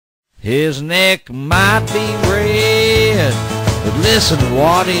His neck might be red, but listen to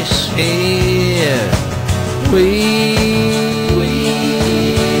what he said. Wheezy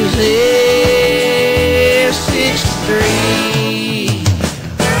 63.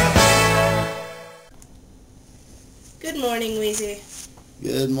 Good morning, Wheezy.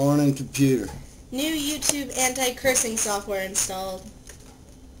 Good morning, computer. New YouTube anti-cursing software installed.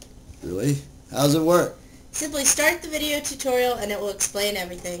 Really? How's it work? Simply start the video tutorial and it will explain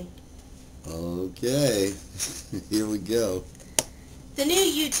everything. Okay, here we go. The new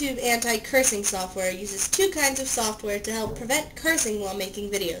YouTube anti-cursing software uses two kinds of software to help prevent cursing while making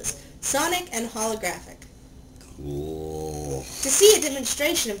videos, sonic and holographic. Cool. To see a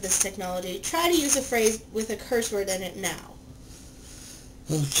demonstration of this technology, try to use a phrase with a curse word in it now.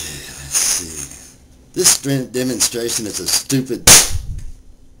 Okay, let's see. This demonstration is a stupid...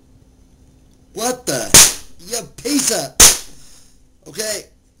 What the? You piece of... Okay,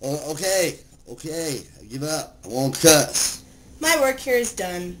 okay, I give up. I won't cuss. My work here is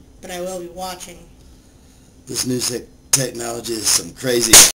done, but I will be watching. This new technology is some crazy...